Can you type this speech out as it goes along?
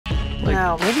Like,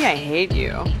 no, maybe I hate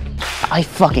you. I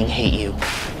fucking hate you.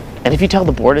 And if you tell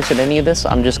the board I said any of this,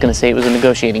 I'm just gonna say it was a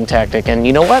negotiating tactic. And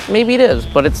you know what? Maybe it is,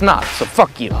 but it's not, so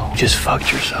fuck you. you just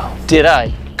fucked yourself. Did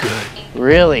I? Good.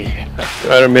 Really?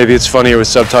 I don't, maybe it's funnier with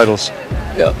subtitles.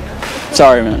 Yep.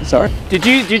 Sorry, man. Sorry. Did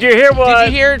you hear what?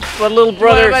 Did you hear what little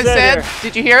brother what I said?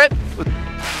 Did you hear it?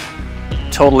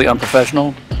 Totally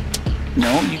unprofessional.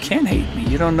 No, you can't hate me.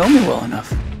 You don't know me well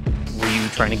enough. Were you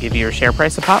trying to give your share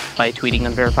price a pop by tweeting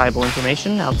unverifiable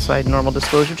information outside normal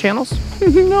disclosure channels?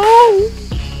 No,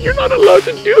 you're not allowed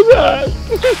to do that.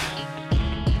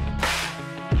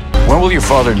 When will your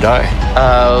father die?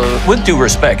 With due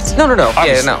respect. No. Obviously.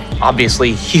 Yeah, no.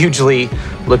 Obviously, hugely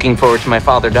looking forward to my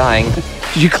father dying.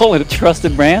 Did you call it a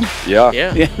trusted brand? Yeah.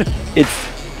 Yeah.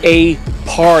 It's a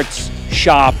parts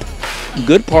shop.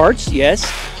 Good parts, yes.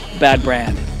 Bad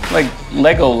brand. Like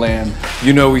Legoland.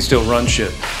 You know we still run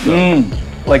shit.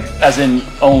 Like as in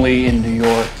only in New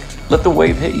York. Let the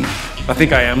wave hit you. I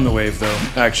think I am the wave, though,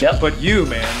 actually. Yep. But you,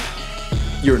 man,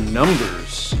 your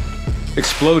numbers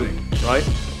exploding, right?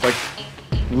 Like,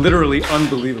 literally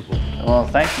unbelievable. Well,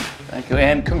 thank you. Thank you.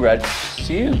 And congrats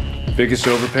to you. Biggest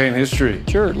overpay in history.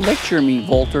 Sure, lecture me,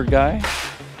 Volter guy.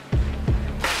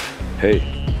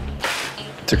 Hey,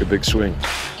 took a big swing.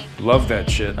 Love that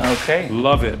shit. Okay.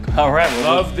 Love it. All right.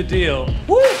 Well, Love the deal.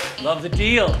 woo! Love the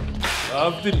deal.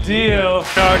 Love the deal.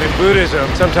 In Buddhism,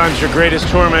 sometimes your greatest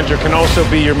tormentor can also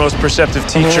be your most perceptive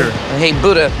teacher. Hey,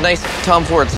 Buddha, nice Tom Ford.